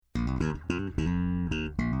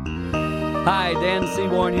Hi, Dan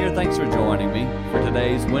Seaborn here. Thanks for joining me for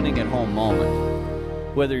today's Winning at Home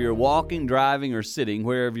moment. Whether you're walking, driving, or sitting,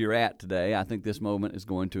 wherever you're at today, I think this moment is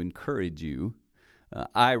going to encourage you.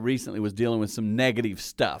 I recently was dealing with some negative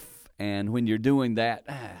stuff, and when you're doing that,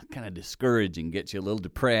 kind of discouraging, gets you a little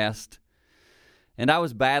depressed. And I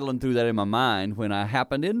was battling through that in my mind when I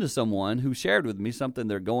happened into someone who shared with me something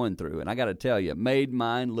they're going through. And I got to tell you, it made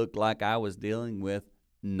mine look like I was dealing with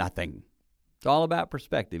nothing. It's all about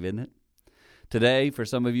perspective, isn't it? Today, for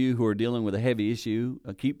some of you who are dealing with a heavy issue,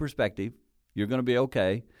 keep perspective. You're going to be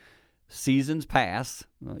okay. Seasons pass.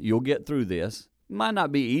 You'll get through this. It might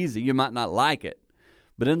not be easy. You might not like it.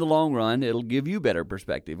 But in the long run, it'll give you better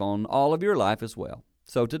perspective on all of your life as well.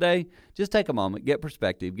 So today, just take a moment, get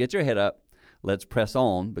perspective, get your head up. Let's press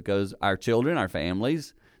on because our children, our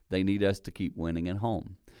families, they need us to keep winning at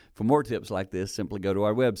home. For more tips like this, simply go to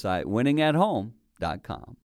our website, winningathome.com.